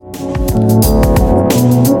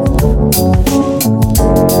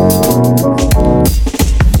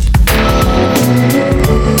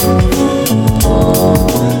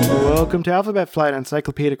Alphabet Flight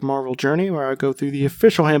Encyclopedic Marvel Journey, where I go through the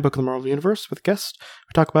official handbook of the Marvel Universe with guests.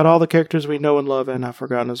 We talk about all the characters we know and love and have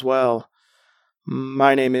forgotten as well.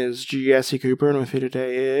 My name is Jesse Cooper, and with me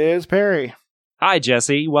today is Perry. Hi,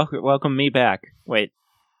 Jesse. Welcome me back. Wait,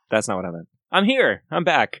 that's not what I meant. I'm here. I'm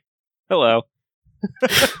back. Hello.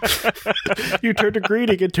 You turned a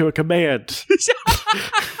greeting into a command.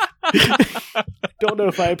 Don't know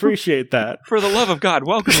if I appreciate that. For the love of God,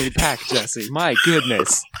 welcome me back, Jesse. My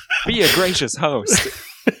goodness. Be a gracious host.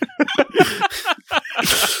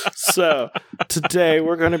 So, today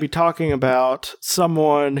we're going to be talking about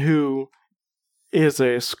someone who is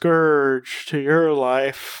a scourge to your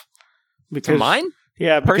life. To mine?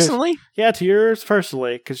 Yeah, personally? Yeah, to yours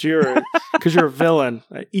personally, because you're a villain,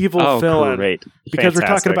 an evil villain. Great. Because Fantastic.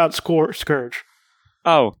 we're talking about Scourge.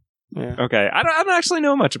 Oh, yeah. Okay. I don't actually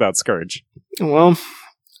know much about Scourge. Well,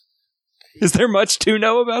 is there much to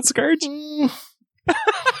know about Scourge?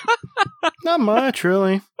 Not much,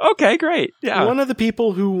 really. Okay, great. Yeah. One of the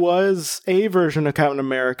people who was a version of Captain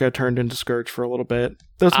America turned into Scourge for a little bit.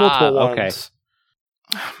 There's multiple ones.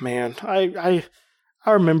 Okay. Man, I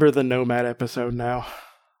remember the Nomad episode now.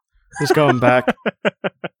 Just going back.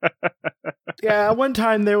 Yeah, one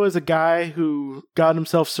time there was a guy who got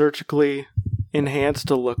himself surgically enhanced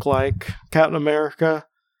to look like Captain America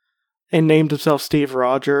and named himself Steve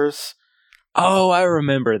Rogers. Oh, I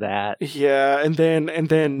remember that. Yeah, and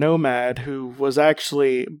then Nomad, who was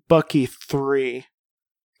actually Bucky 3,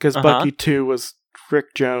 because Bucky 2 was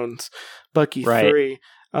Rick Jones. Bucky 3.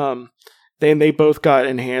 Then they both got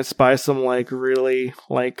enhanced by some really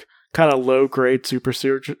kind of low grade super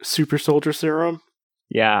soldier serum.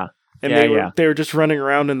 Yeah. And they were just running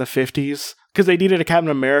around in the 50s because they needed a Captain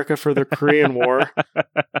America for the Korean War.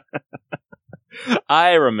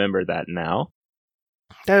 I remember that now.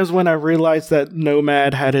 That was when I realized that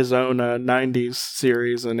Nomad had his own 90s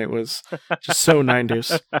series, and it was just so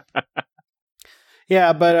 90s.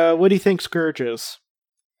 Yeah, but what do you think Scourge is?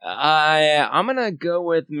 I'm gonna go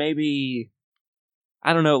with maybe,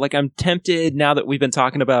 I don't know, I'm tempted now that we've been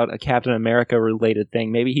talking about a Captain America related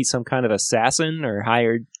thing. Maybe he's some kind of assassin or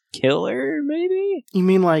hired killer, maybe? You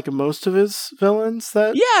mean most of his villains?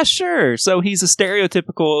 Yeah, sure. So he's a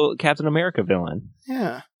stereotypical Captain America villain.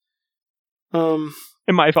 Yeah.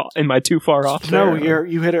 Am I too far off there? No,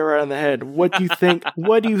 you hit it right on the head. What do you think?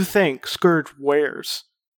 What do you think Scourge wears?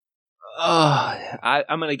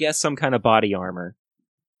 I'm gonna guess some kind of body armor.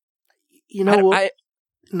 You know what?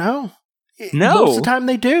 No. Most of the time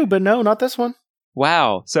they do, but no, not this one.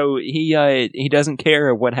 Wow. So he doesn't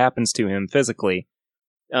care what happens to him physically.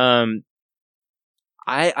 I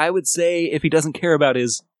would say if he doesn't care about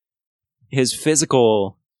his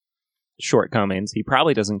physical shortcomings, he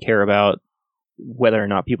probably doesn't care about whether or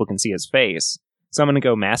not people can see his face. So I'm going to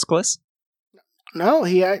go maskless. No,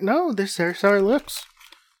 there's how he looks.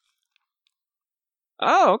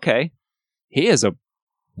 Oh, okay. He is a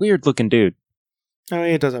weird looking dude. I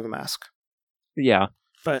mean, he does have a mask. Yeah.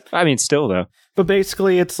 But I mean, still though. But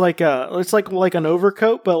basically it's like an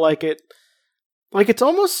overcoat, but it's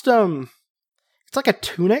almost it's like a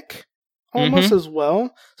tunic almost as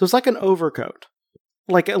well. So it's like an overcoat.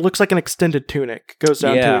 It looks like an extended tunic. Goes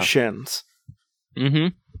down to his shins. Mm-hmm.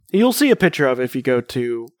 You'll see a picture of it if you go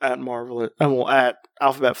to at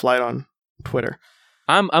Alphabet Flight on Twitter.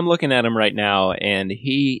 I'm looking at him right now, and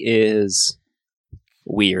he is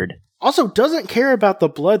weird. Also, doesn't care about the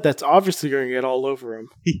blood that's obviously going to get all over him.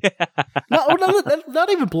 Yeah. Not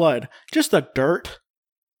even blood, just the dirt.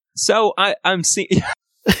 So I'm seeing.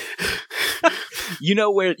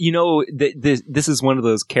 This is one of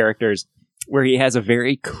those characters where he has a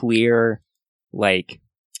very clear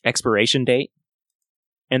expiration date,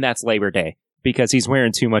 and that's Labor Day because he's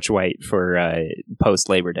wearing too much white for post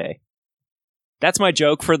Labor Day. That's my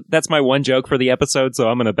one joke for the episode, so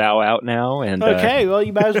I'm going to bow out now. And okay, well,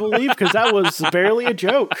 you might as well leave because that was barely a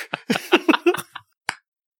joke.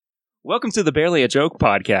 Welcome to the Barely a Joke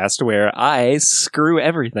podcast, where I screw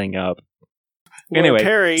everything up. Well, anyway,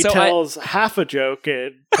 Terry tells half a joke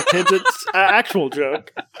and pretends it's an actual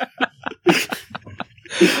joke.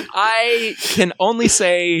 I can only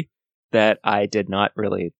say that I did not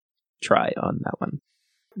really try on that one.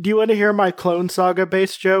 Do you want to hear my Clone Saga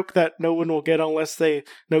based joke that no one will get unless they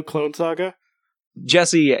know Clone Saga?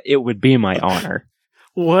 Jesse, it would be my honor.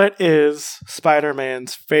 What is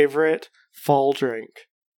Spider-Man's favorite fall drink?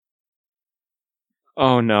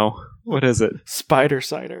 Oh no. What is it? Spider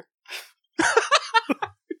cider.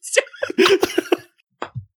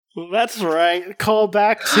 Well, that's right. Call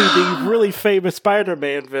back to the really famous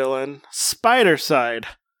Spider-Man villain, Spider-Side.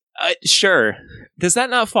 Sure. Does that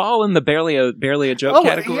not fall in the barely a joke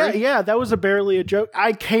category? Yeah, that was a barely a joke.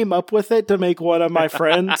 I came up with it to make one of my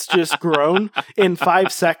friends just groan in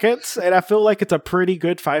 5 seconds, and I feel like it's a pretty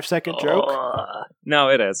good 5-second joke. No,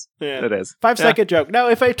 it is. Yeah. It is. 5-second joke. Now,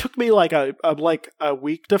 if it took me like a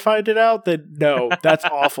week to find it out, then no, that's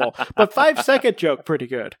awful. But 5-second joke, pretty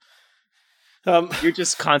good. You're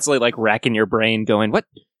just constantly like racking your brain, going, "What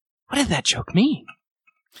did that joke mean?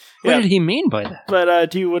 What did he mean by that?" But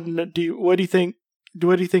what do you think?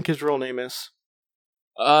 What do you think his real name is?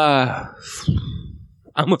 I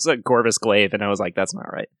almost said Corvus Glaive, and I was like, "That's not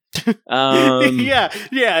right." Yeah,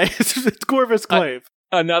 it's Corvus Glaive.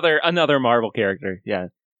 Another Marvel character. Yeah.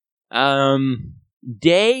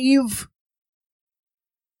 Dave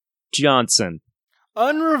Johnson.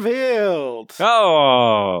 Unrevealed.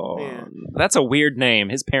 Oh, yeah. That's a weird name.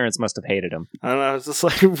 His parents must have hated him. I don't know. It's just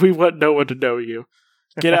like, we want no one to know you.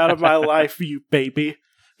 Get out of my life, you baby.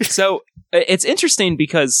 So it's interesting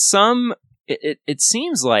because it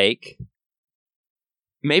seems like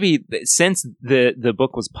maybe since the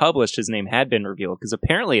book was published, his name had been revealed, because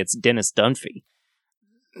apparently it's Dennis Dunphy.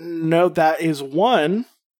 No, that is one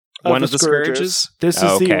of the Scourges. This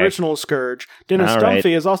is the original Scourge. Dennis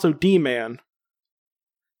Dunphy is also D-Man.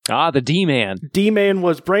 Ah, the D-Man. D-Man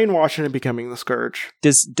was brainwashing and becoming the Scourge.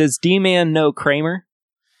 Does D-Man know Kramer?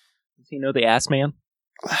 Does he know the Ass Man?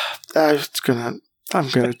 I'm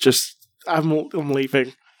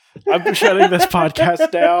leaving. I'm shutting this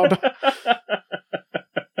podcast down.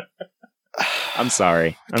 I'm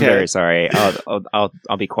sorry. I'm very sorry.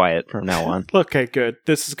 I'll be quiet from now on. Okay, good.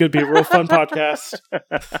 This is going to be a real fun podcast.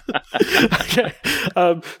 Okay.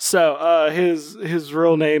 So his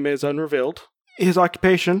real name is unrevealed. His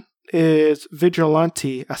occupation is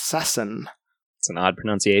vigilante assassin. It's an odd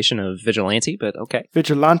pronunciation of vigilante, but okay.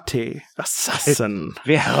 Vigilante assassin.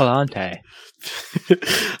 Vigilante.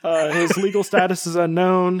 His legal status is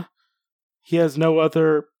unknown. He has no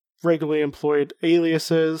other regularly employed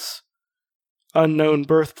aliases. Unknown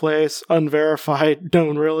birthplace. Unverified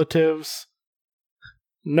known relatives.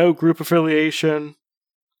 No group affiliation.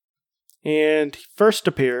 And he first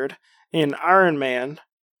appeared in Iron Man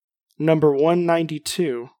number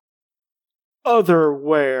 192.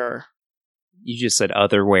 Otherwhere. You just said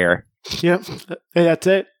otherwhere. Yep. That's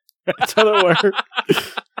it. It's otherwhere.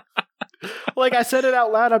 Like, I said it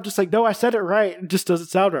out loud. I'm just like, no, I said it right. It just doesn't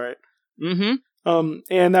sound right. Mm-hmm.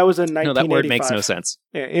 And that was in 1985. No, that word makes no sense.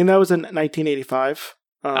 Yeah, and that was in 1985.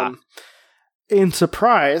 In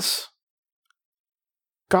surprise,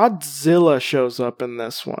 Godzilla shows up in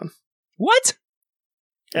this one. What?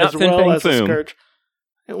 As well as the Scourge.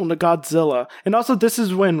 And the Godzilla. And also, this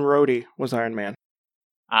is when Rhodey was Iron Man.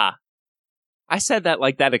 Ah. I said that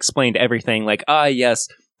like that explained everything. Like, yes,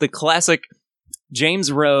 the classic James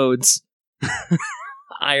Rhodes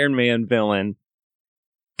Iron Man villain,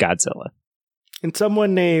 Godzilla. And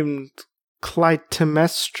someone named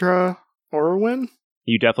Clytemnestra Orwin?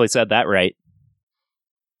 You definitely said that right.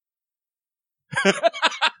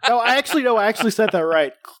 No, I actually said that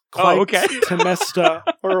right. Okay. Clytemnestra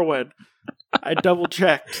Orwin. I double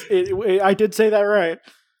checked. I did say that right.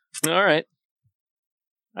 All right.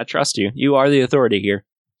 I trust you. You are the authority here.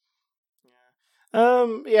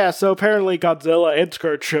 Yeah, so apparently Godzilla and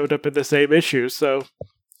Scourge showed up in the same issue, so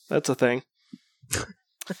that's a thing.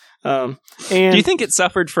 And do you think it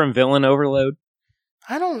suffered from villain overload?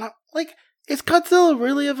 I don't know. Like, is Godzilla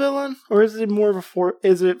really a villain, or is it more of a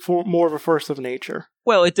force of nature?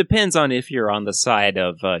 Well, it depends on if you're on the side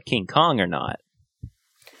of King Kong or not.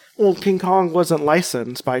 Well, King Kong wasn't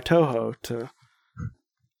licensed by Toho to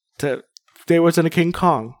there wasn't a King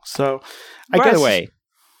Kong, so I guess. By the way,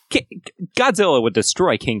 Godzilla would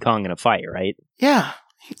destroy King Kong in a fight, right? Yeah,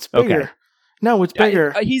 it's bigger. Okay. No, it's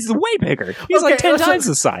bigger. He's way bigger. He's like 10 times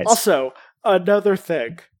the size. Also, another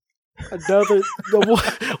thing.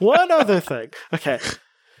 One other thing. Okay.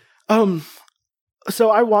 So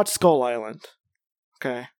I watched Skull Island.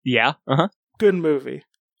 Okay. Yeah. Uh-huh. Good movie.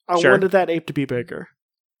 I wanted that ape to be bigger.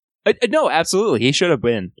 No, absolutely. He should have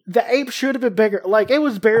been. The ape should have been bigger. Like, it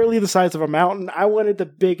was barely the size of a mountain. I wanted the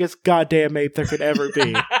biggest goddamn ape there could ever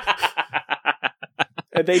be.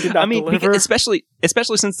 And they did not deliver. Especially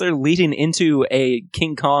since they're leading into a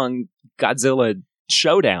King Kong Godzilla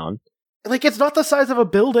showdown. Like, it's not the size of a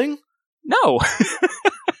building. No.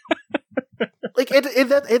 Like,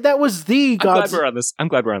 that was the Godzilla. I'm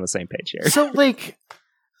glad we're on the same page here. So,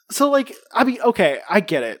 I mean, okay, I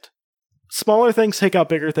get it. Smaller things take out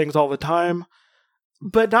bigger things all the time,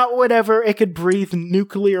 but not whenever it could breathe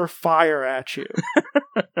nuclear fire at you.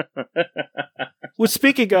 Well,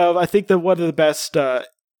 speaking of, I think that one of the best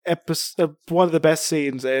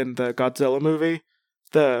scenes in the Godzilla movie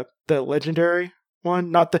the legendary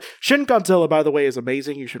one, not the Shin Godzilla. By the way, is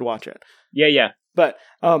amazing. You should watch it. Yeah. But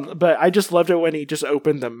I just loved it when he just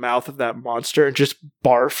opened the mouth of that monster and just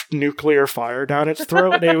barfed nuclear fire down its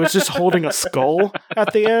throat, and it was just holding a skull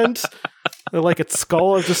at the end, like its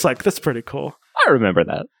skull. I was just like, that's pretty cool. I remember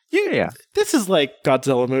that. Yeah. This is like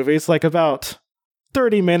Godzilla movies, like about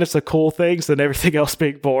 30 minutes of cool things and everything else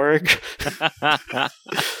being boring.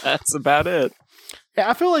 That's about it. Yeah,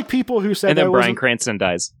 I feel like people who said and then Bryan Cranston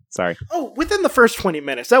dies. Sorry. Oh, within the first 20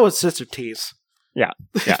 minutes, that was just a tease. Yeah,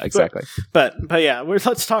 exactly. but yeah,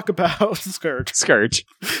 let's talk about Scourge,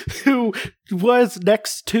 who was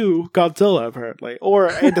next to Godzilla apparently,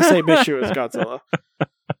 or in the same issue as Godzilla.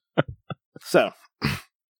 So,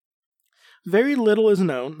 very little is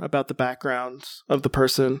known about the backgrounds of the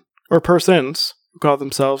person or persons who call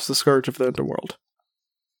themselves the Scourge of the Underworld.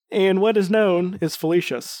 And what is known is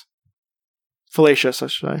Fallacious, I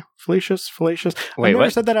should say. Fallacious. Wait, I never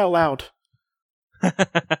what? said that out loud.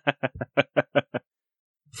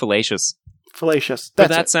 Fallacious.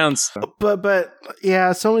 That sounds. But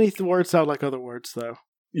yeah, so many words sound like other words, though.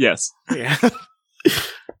 Yes. Yeah.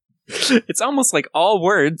 It's almost like all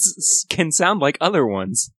words can sound like other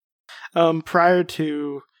ones. Prior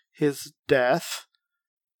to his death,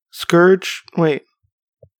 Scourge. Wait,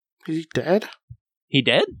 is he dead? He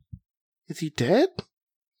dead? Is he dead?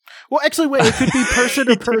 Well, actually, wait. It could be person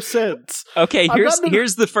or persons. Okay,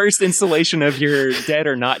 here's the first installation of your dead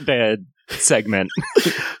or not dead segment.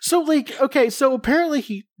 So apparently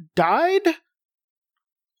he died?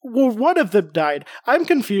 Well, one of them died. I'm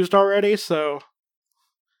confused already, so...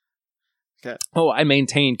 Okay. Oh, I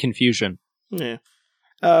maintain confusion. Yeah.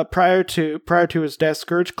 Prior to his death,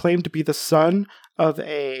 Scourge claimed to be the son of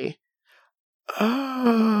a...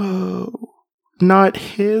 Oh... Not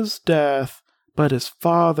his death, but his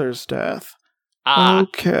father's death.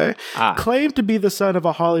 Okay. Claimed to be the son of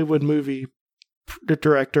a Hollywood movie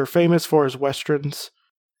director famous for his westerns,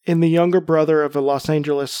 and the younger brother of a Los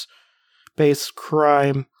Angeles-based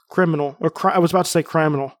criminal. I was about to say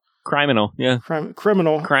criminal. Criminal, yeah.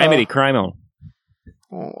 Criminal. Criminal.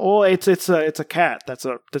 Oh, it's a cat.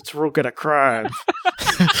 That's real good at crime.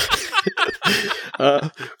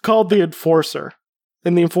 Called the Enforcer.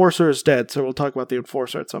 And the Enforcer is dead, so we'll talk about the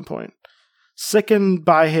Enforcer at some point. Sickened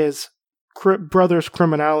by his brother's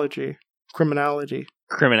criminology.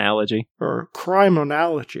 Or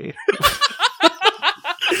criminology.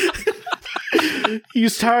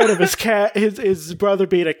 He's tired of his cat, his brother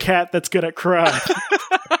being a cat that's good at crime.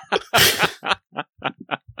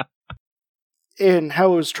 And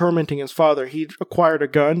how it was tormenting his father. He acquired a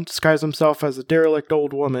gun, disguised himself as a derelict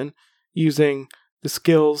old woman, using the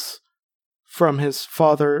skills from his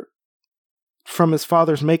father's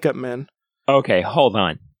makeup men. Okay, hold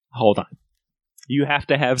on. You have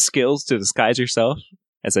to have skills to disguise yourself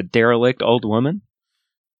as a derelict old woman?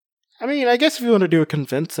 I mean, I guess if you want to do it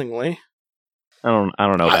convincingly. I don't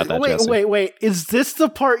know about that, Jesse. Wait. Is this the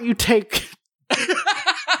part you take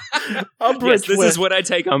umbrage with? Yes, this is what I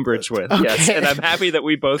take umbrage with. Okay. Yes, and I'm happy that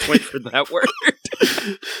we both went for that word.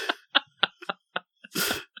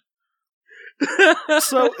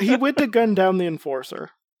 So he went to gun down the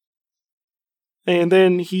Enforcer. And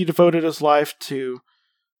then he devoted his life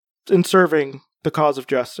in serving the cause of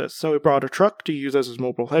justice. So he brought a truck to use as his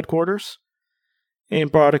mobile headquarters,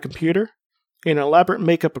 and brought a computer and elaborate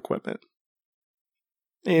makeup equipment.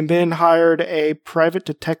 And then hired a private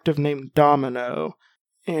detective named Domino.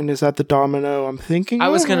 And is that the Domino I'm thinking of? I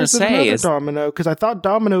was going to say... Is Domino, because I thought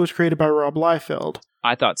Domino was created by Rob Liefeld.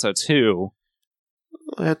 I thought so too.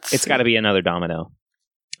 It's got to be another Domino.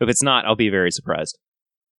 If it's not, I'll be very surprised.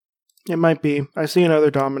 It might be. I see another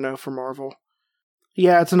Domino for Marvel.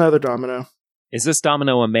 Yeah, it's another Domino. Is this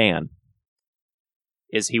Domino a man?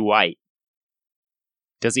 Is he white?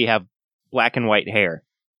 Does he have black and white hair?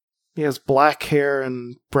 He has black hair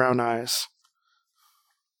and brown eyes.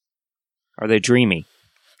 Are they dreamy?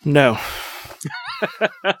 No.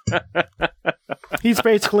 He's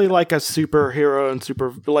basically like a superhero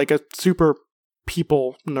and like a super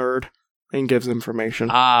people nerd, and gives information.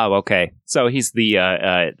 Okay. So he's the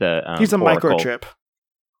he's a Oracle. microchip.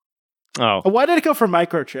 Oh, why did it go for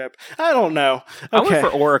microchip? I don't know. Okay. I went for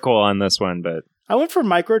Oracle on this one, but I went for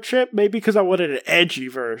microchip maybe because I wanted an edgy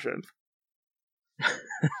version.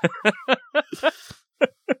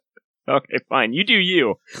 Okay, fine. You do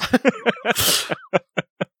you.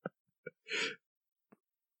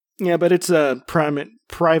 Yeah, but it's a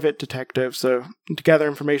private detective, so to gather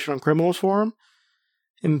information on criminals for him.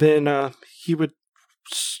 And then he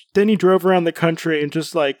drove around the country and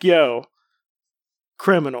just like, yo,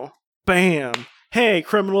 criminal, bam. Hey,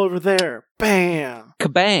 criminal over there, bam.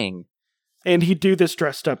 Kabang. And he'd do this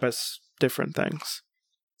dressed up as different things.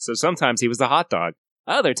 So sometimes he was a hot dog.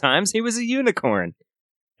 Other times he was a unicorn.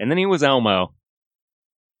 And then he was Elmo.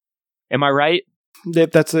 Am I right?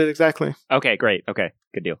 That's it, exactly. Okay, great. Okay,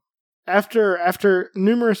 good deal. After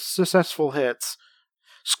numerous successful hits,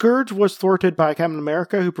 Scourge was thwarted by Captain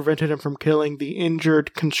America, who prevented him from killing the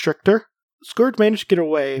injured Constrictor. Scourge managed to get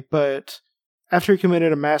away, but after he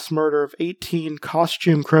committed a mass murder of 18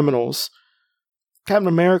 costume criminals, Captain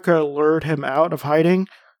America lured him out of hiding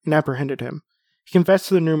and apprehended him. He confessed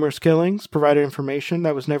to the numerous killings, provided information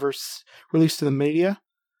that was never released to the media,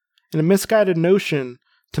 and a misguided notion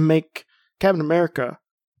to make Captain America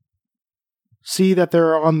see that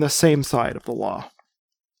they're on the same side of the law.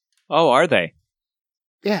 Oh, are they?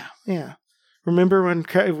 Yeah. Remember when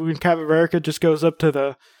Captain America just goes up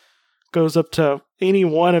to any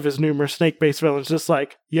one of his numerous snake-based villains, just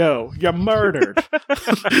like, yo, you're murdered.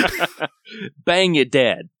 Bang, you're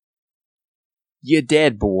dead. You're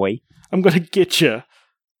dead, boy. I'm gonna get you.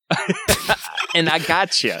 And I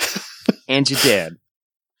got you. And you're dead.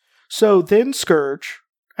 So then Scourge,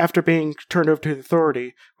 after being turned over to the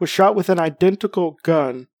Authority, was shot with an identical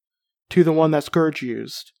gun to the one that Scourge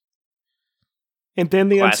used. And then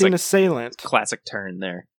the unseen assailant... Classic turn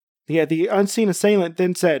there. Yeah, the unseen assailant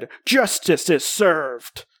then said, "Justice is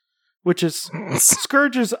served," which is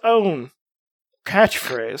Scourge's own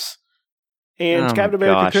catchphrase. And Captain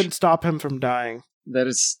America couldn't stop him from dying. That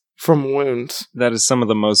is... From wounds. That is some of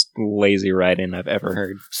the most lazy writing I've ever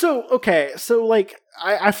heard. So, okay, like,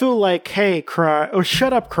 I feel like, hey, crime, or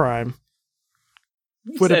shut up, crime,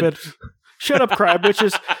 would have been, shut up, crime,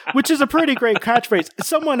 which is a pretty great catchphrase.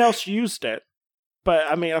 Someone else used it, but,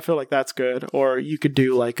 I mean, I feel like that's good. Or you could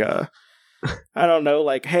do, like, I don't know,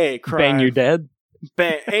 like, hey, crime. Bang, you're dead?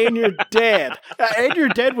 And you're dead. And you're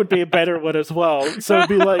dead would be a better one as well. So it'd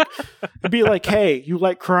be like, hey, you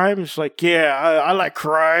like crime? It's like, yeah, I like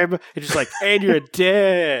crime. It's just like, and you're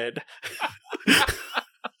dead.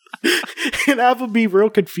 And I would be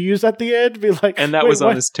real confused at the end. Be like, and that was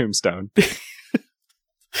on his tombstone.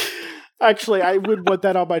 Actually, I would want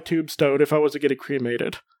that on my tombstone if I wasn't getting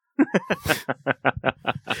cremated.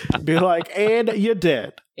 Be like, and you're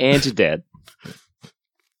dead. And you're dead.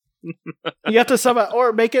 You have to somehow,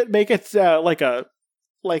 or make it like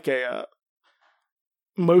a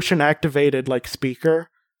motion activated like speaker.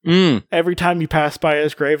 Every time you pass by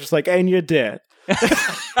his grave, it's like, and you're dead. But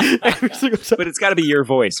it's got to be your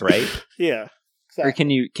voice, right? Yeah. Exactly.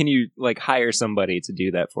 Or can you like hire somebody to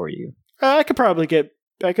do that for you? I could probably get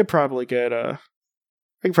a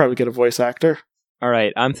voice actor. All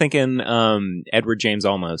right, I'm thinking Edward James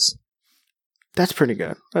Olmos. That's pretty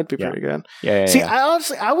good. That'd be pretty good. Yeah. See,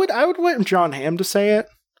 I would want John Hamm to say it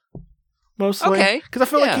mostly. Okay. Because I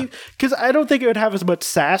feel like because I don't think it would have as much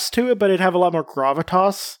sass to it, but it'd have a lot more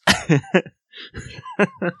gravitas.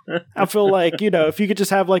 I feel like, if you could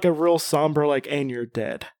just have like a real somber, like, and you're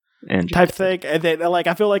dead type thing, and then like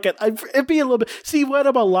I feel like it'd be a little bit. See, when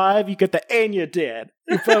I'm alive, you get the and you're dead.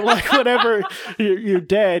 But like whenever you're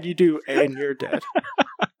dead, you do and you're dead,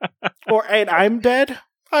 or and I'm dead.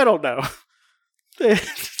 I don't know. I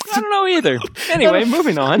don't know either. Anyway,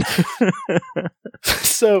 moving on.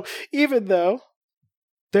 So, even though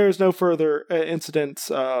there's no further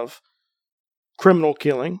incidents of criminal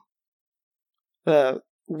killing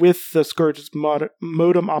with the Scourge's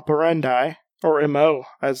modum operandi, or MO,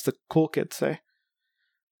 as the cool kids say,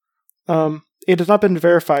 it has not been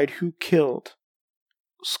verified who killed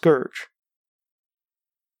Scourge.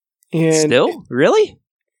 And still? Really?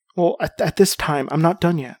 Well, at this time, I'm not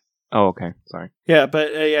done yet. Oh, okay. Sorry. Yeah,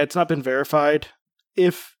 but it's not been verified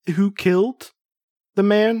if who killed the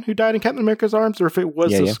man who died in Captain America's arms, or if it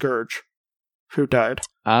was the Scourge who died.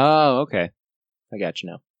 Oh, okay. I got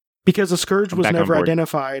you now. Because the Scourge was never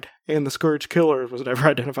identified, and the Scourge killer was never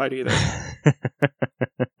identified either.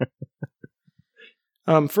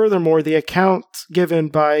 Furthermore, the account given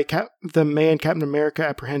by the man Captain America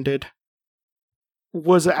apprehended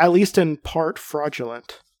was at least in part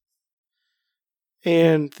fraudulent.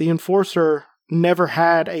 And the enforcer never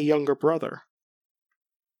had a younger brother.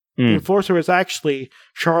 The enforcer was actually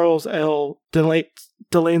Charles L.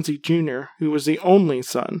 Delancey Jr., who was the only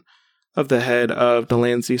son of the head of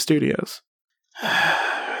Delancey Studios.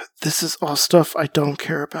 This is all stuff I don't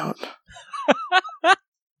care about.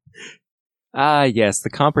 Yes,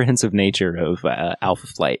 the comprehensive nature of Alpha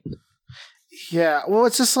Flight. Yeah, well,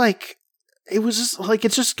 it's just like,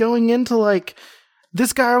 it's just going into like,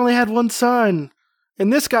 this guy only had one son.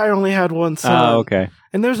 And this guy only had one son. Oh, okay.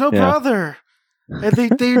 And there's no brother. And they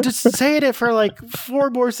just saying it for like 4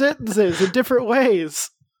 more sentences in different ways.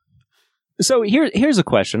 So here's a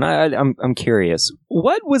question. I'm curious.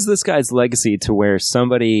 What was this guy's legacy to where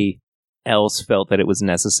somebody else felt that it was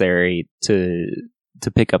necessary to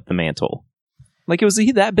pick up the mantle? Like, was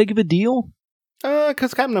he that big of a deal?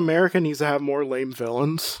 Because Captain America needs to have more lame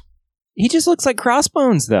villains. He just looks like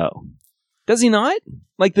Crossbones, though. Does he not?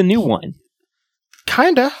 Like the new one?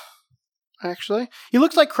 Kinda, actually. He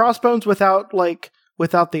looks like Crossbones without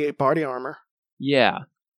the body armor. Yeah.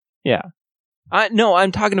 No,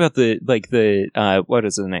 I'm talking about the what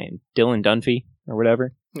is his name? Dylan Dunphy or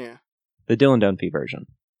whatever? Yeah. The Dylan Dunphy version.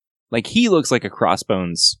 Like, he looks like a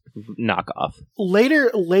Crossbones knockoff.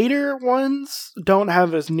 Later ones don't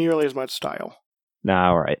have nearly as much style.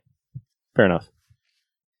 Nah, alright. Fair enough.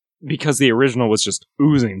 Because the original was just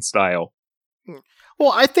oozing style.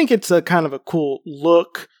 Well, I think it's a kind of a cool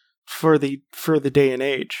look for the day and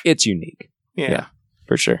age. It's unique. Yeah.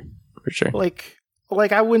 For sure. Like,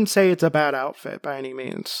 I wouldn't say it's a bad outfit by any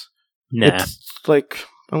means. Nah. I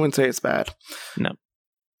wouldn't say it's bad. No.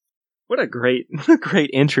 What a great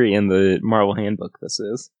entry in the Marvel Handbook this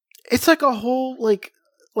is. It's like a whole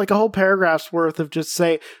paragraph's worth of just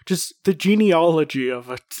the genealogy of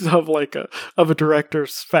a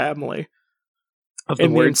director's family. Of the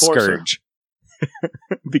word Scourge.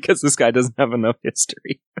 Because this guy doesn't have enough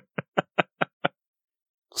history.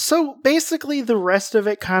 So basically the rest of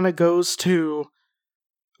it kind of goes to,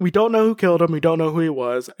 we don't know who killed him, we don't know who he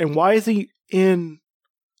was, and why is he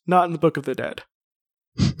not in the Book of the Dead?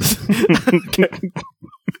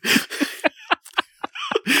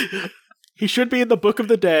 He should be in the Book of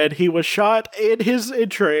the Dead. He was shot in his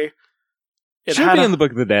entry. Should be in the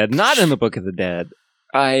Book of the Dead, not in the Book of the Dead.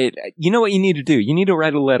 You know what you need to do? You need to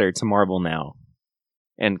write a letter to Marvel now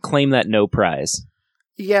and claim that no prize.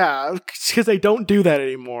 Yeah, because they don't do that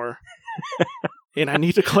anymore. And I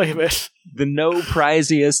need to claim it. The no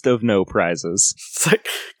priziest of no prizes. It's like,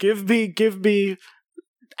 give me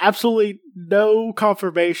absolutely no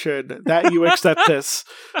confirmation that you accept this.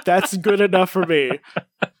 That's good enough for me.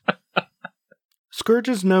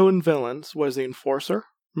 Scourge's known villains was the Enforcer,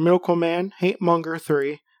 Milkman, Hate-Monger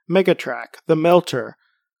 3, Megatrak, the Melter,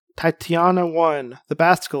 Titania 1, the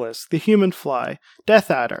Basilisk, the Human Fly,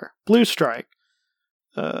 Death Adder, Blue Strike,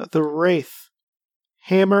 the Wraith,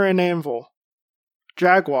 Hammer and Anvil,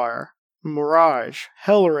 Jaguar, Mirage,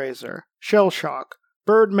 Hellraiser, Shellshock,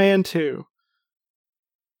 Birdman 2,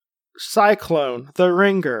 Cyclone, the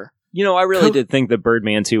Ringer. You know, I really did think that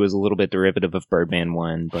Birdman 2 was a little bit derivative of Birdman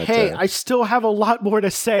 1, but... Hey, I still have a lot more to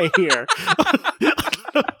say here.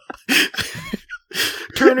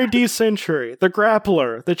 Turner D. Century, the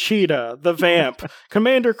Grappler, the Cheetah, the Vamp,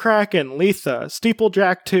 Commander Kraken, Letha,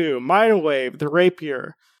 Steeplejack 2, Mindwave, the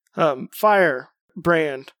Rapier,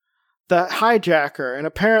 Firebrand, the Hijacker, and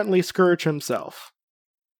apparently Scourge himself.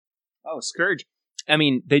 Oh, Scourge. I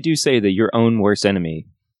mean, they do say that your own worst enemy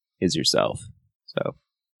is yourself, so...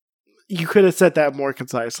 You could have said that more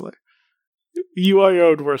concisely. You are your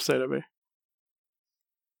own worst enemy.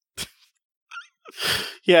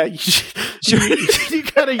 Yeah, you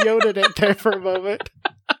kind of yoded it there for a moment.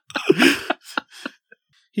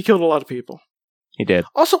 He killed a lot of people. He did.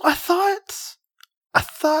 Also, I thought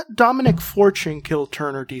Dominic Fortune killed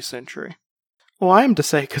Turner D. Century. Well, I am to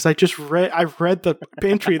say, because I read the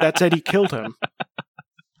entry that said he killed him.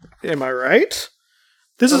 Am I right?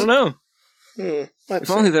 I don't know.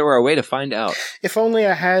 If only there were a way to find out. If only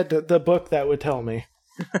I had the book that would tell me.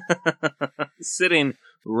 Sitting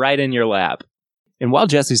right in your lap. And while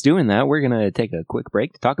Jesse's doing that, we're going to take a quick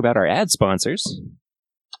break to talk about our ad sponsors.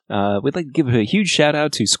 We'd like to give a huge shout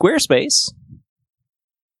out to Squarespace.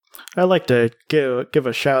 I'd like to give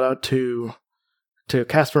a shout out to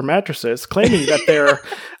Casper Mattresses, claiming that they're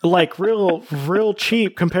like real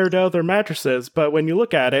cheap compared to other mattresses, but when you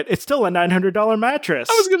look at it, it's still a $900 mattress.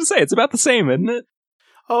 I was going to say, it's about the same, isn't it?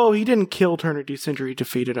 Oh, he didn't kill Turner D. Century, he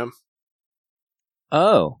defeated him.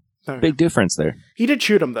 Oh, big difference there. He did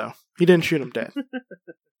shoot him, though. He didn't shoot him dead.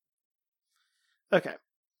 Okay.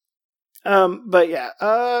 But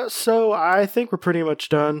yeah, so I think we're pretty much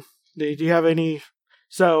done. Do you have any...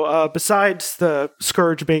 So, besides the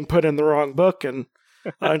Scourge being put in the wrong book and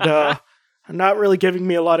not really giving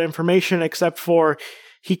me a lot of information except for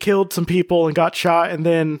he killed some people and got shot and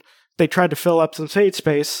then they tried to fill up some stage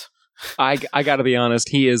space. I gotta be honest,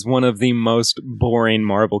 he is one of the most boring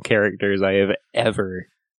Marvel characters I have ever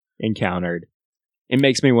encountered. It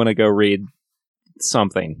makes me want to go read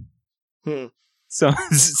something. So,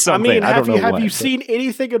 something. I mean, have you seen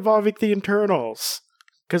anything involving the Internals?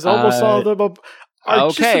 Because almost all of them are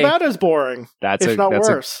just about as boring, if not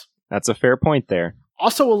worse. That's a fair point there.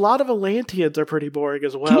 Also, a lot of Atlanteans are pretty boring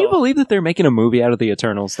as well. Can you believe that they're making a movie out of the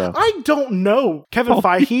Eternals, though? I don't know. Kevin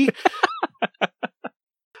Feige,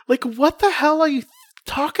 Like, what the hell are you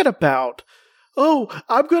talking about? Oh,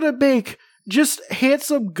 I'm gonna make just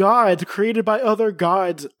handsome gods created by other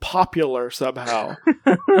gods popular somehow.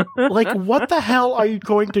 Like, what the hell are you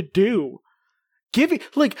going to do?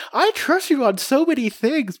 I trust you on so many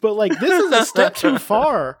things, but like, this is a step too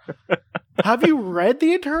far. Have you read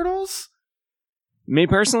the Eternals? Me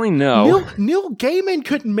personally, no. Neil Gaiman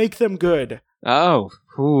couldn't make them good. Oh,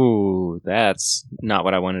 ooh, that's not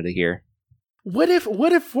what I wanted to hear. What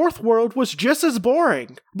if Fourth World was just as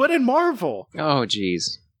boring, but in Marvel? Oh,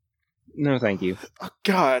 jeez. No, thank you. Oh,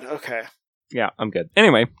 God, okay. Yeah, I'm good.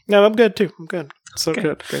 Anyway. No, I'm good, too. I'm good. So okay,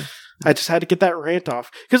 good. I just had to get that rant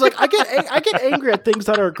off. Because, like, I get angry at things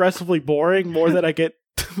that are aggressively boring more than I get...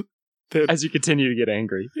 As you continue to get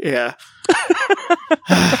angry. Yeah.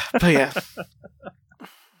 But, yeah.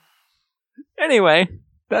 Anyway,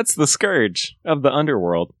 that's the Scourge of the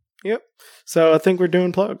Underworld. Yep. So I think we're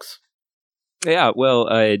doing plugs. Yeah,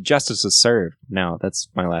 well, justice is served. Now, that's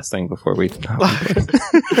my last thing before we...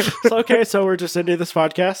 Okay, so we're just ending this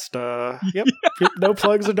podcast. Yep. No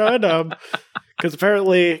plugs are done. Because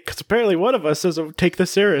apparently one of us doesn't take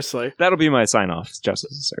this seriously. That'll be my sign-off.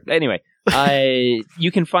 Justice is served. Anyway,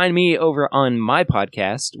 you can find me over on my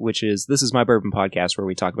podcast, which is This Is My Bourbon Podcast, where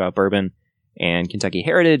we talk about bourbon and Kentucky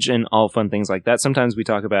heritage and all fun things like that. Sometimes we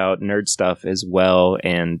talk about nerd stuff as well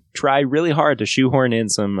and try really hard to shoehorn in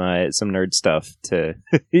some nerd stuff to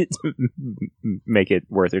make it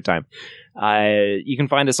worth your time. You can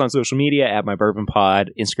find us on social media at My Bourbon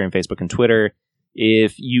Pod, Instagram, Facebook, and Twitter.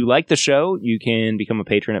 If you like the show, you can become a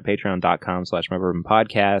patron at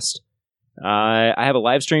patreon.com/mybourbonpodcast. I have a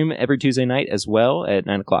live stream every Tuesday night as well at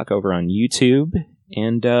 9 o'clock over on YouTube.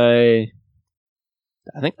 And I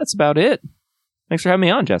think that's about it. Thanks for having me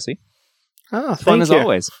on, Jesse. Oh, fun as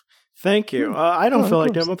always. Thank you. I don't feel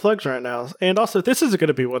like doing my plugs right now. And also, this isn't going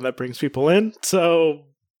to be one that brings people in. So,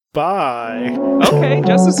 bye. Okay,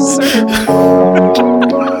 justice is served.